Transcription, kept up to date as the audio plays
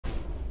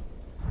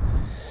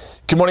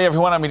Good morning,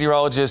 everyone. I'm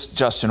meteorologist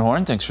Justin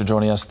Horn. Thanks for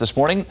joining us this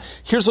morning.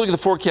 Here's a look at the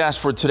forecast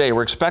for today.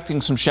 We're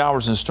expecting some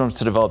showers and storms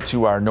to develop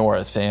to our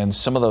north, and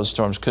some of those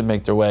storms could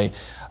make their way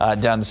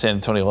down to San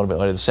Antonio a little bit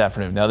later this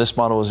afternoon. Now, this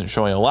model isn't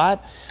showing a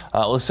lot.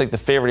 It looks like the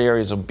favorite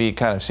areas will be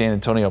kind of San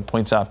Antonio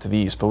points off to the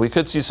east, but we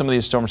could see some of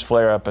these storms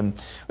flare up, and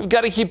we've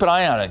got to keep an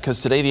eye on it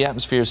because today the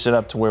atmosphere is set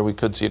up to where we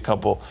could see a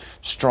couple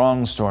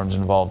strong storms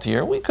involved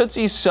here. We could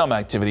see some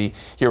activity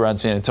here around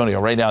San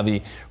Antonio. Right now,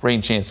 the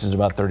rain chance is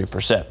about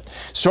 30%.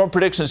 Storm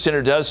Prediction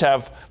Center does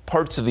have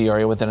parts of the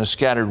area within a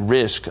scattered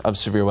risk of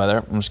severe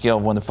weather. On a scale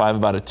of 1 to 5,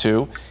 about a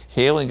 2.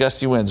 Hail and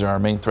gusty winds are our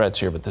main threats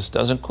here, but this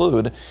does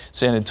include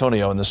San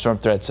Antonio. And the storm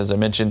threats, as I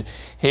mentioned,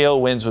 hail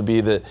winds would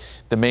be the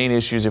main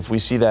issues if we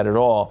see that at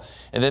all.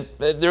 And then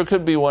there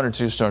could be 1 or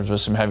 2 storms with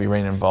some heavy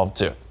rain involved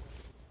too.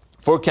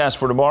 Forecast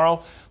for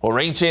tomorrow, well,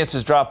 rain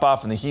chances drop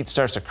off and the heat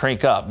starts to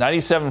crank up.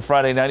 97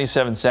 Friday,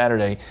 97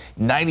 Saturday,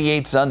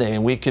 98 Sunday,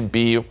 and we could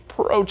be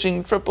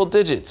approaching triple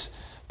digits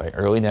by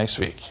early next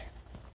week.